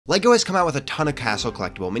LEGO has come out with a ton of castle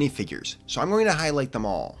collectible minifigures, so I'm going to highlight them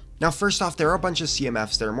all. Now first off, there are a bunch of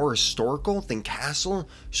CMFs that are more historical than castle,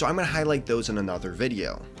 so I'm going to highlight those in another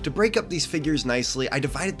video. To break up these figures nicely, I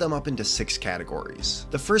divided them up into 6 categories.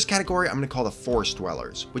 The first category I'm going to call the Forest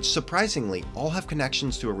Dwellers, which surprisingly all have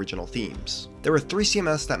connections to original themes. There were 3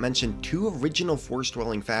 CMFs that mentioned 2 original forest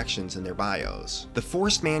dwelling factions in their bios. The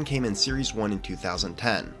Forest Man came in Series 1 in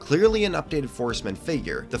 2010. Clearly an updated Forestman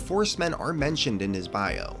figure, the Forestmen are mentioned in his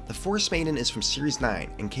bio. The Forest Maiden is from Series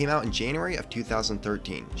 9 and came out in January of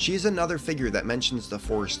 2013. She is another figure that mentions the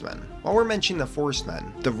Forestmen. While we're mentioning the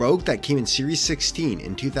Forestmen, the Rogue that came in Series 16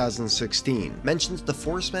 in 2016 mentions the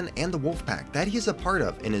Forestmen and the Wolfpack that he is a part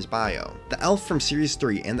of in his bio. The Elf from Series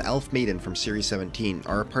 3 and the Elf Maiden from Series 17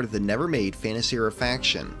 are a part of the never-made Fantasy Era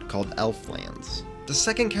faction called Elflands. The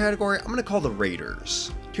second category I'm going to call the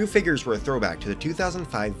Raiders. 2 figures were a throwback to the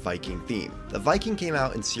 2005 Viking theme. The Viking came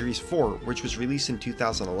out in Series 4, which was released in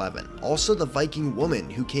 2011. Also the Viking Woman,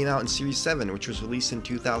 who came out in Series 7, which was released in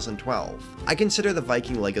 2012. I consider the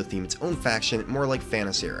Viking LEGO theme its own faction, more like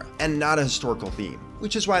Fantasy Era, and not a historical theme,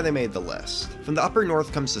 which is why they made the list. From the upper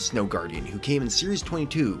north comes the Snow Guardian, who came in Series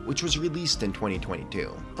 22, which was released in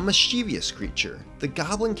 2022. A mischievous creature. The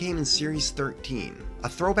Goblin came in Series 13. A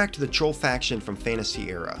throwback to the Troll faction from Fantasy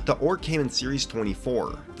Era. The Orc came in Series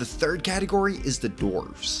 24. The third category is the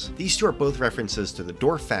Dwarves. These 2 are both references to the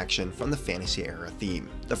Dwarf faction from the Fantasy Era theme.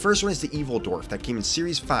 The first one is the Evil Dwarf that came in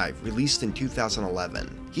Series 5, released in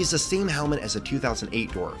 2011. He has the same helmet as the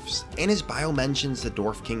 2008 Dwarfs, and his bio mentions the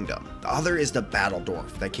Dwarf Kingdom. The other is the Battle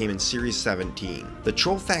Dwarf that came in Series 17. The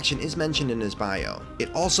Troll faction is mentioned in his bio.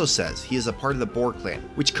 It also says he is a part of the Boar clan,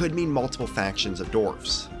 which could mean multiple factions of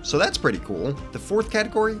dwarfs. So that's pretty cool. The fourth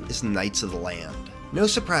category is Knights of the Land. No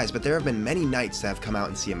surprise, but there have been many knights that have come out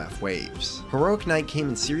in CMF waves. Heroic Knight came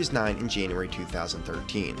in Series 9 in January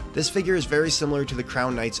 2013. This figure is very similar to the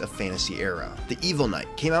Crown Knights of Fantasy Era. The Evil Knight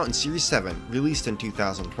came out in Series 7, released in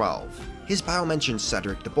 2012. His bio mentions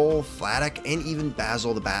Cedric the Bull, Fladdock, and even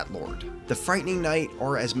Basil the Batlord. The Frightening Knight,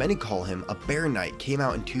 or as many call him, a Bear Knight, came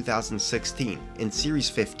out in 2016, in Series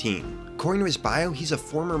 15. According to his bio, he's a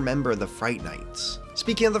former member of the Fright Knights.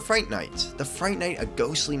 Speaking of the Fright Knights, the Fright Knight, a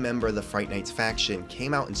ghostly member of the Fright Knights faction,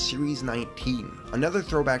 came out in Series 19. Another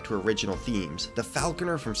throwback to original themes, the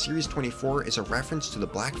Falconer from Series 24 is a reference to the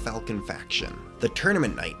Black Falcon faction. The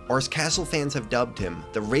Tournament Knight, or as Castle fans have dubbed him,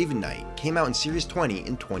 the Raven Knight, came out in Series 20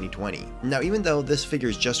 in 2020. Now even though this figure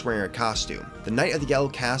is just wearing a costume, the Knight of the Yellow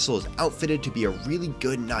Castle is outfitted to be a really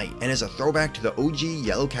good knight and is a throwback to the OG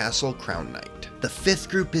Yellow Castle Crown Knight. The 5th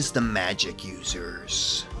group is the Magic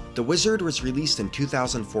Users. The Wizard was released in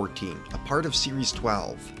 2014, a part of Series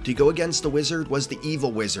 12. To go against the Wizard was the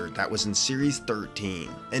Evil Wizard that was in Series 13.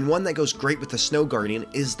 And one that goes great with the Snow Guardian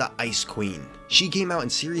is the Ice Queen. She came out in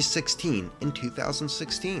Series 16 in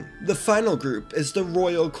 2016. The final group is the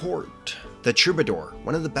Royal Court. The Troubadour,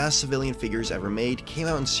 one of the best civilian figures ever made, came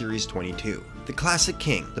out in Series 22. The Classic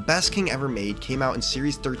King, the best king ever made, came out in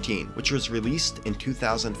Series 13, which was released in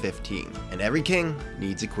 2015. And every king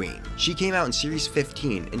needs a queen. She came out in Series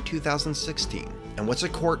 15 in 2016. And what's a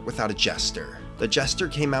court without a jester? The Jester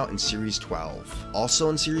came out in Series 12. Also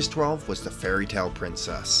in Series 12 was the Fairy Tale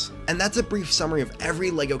Princess. And that's a brief summary of every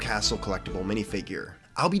LEGO Castle collectible minifigure.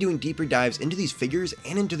 I'll be doing deeper dives into these figures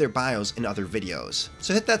and into their bios in other videos,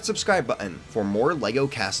 so hit that subscribe button for more LEGO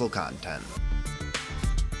Castle content.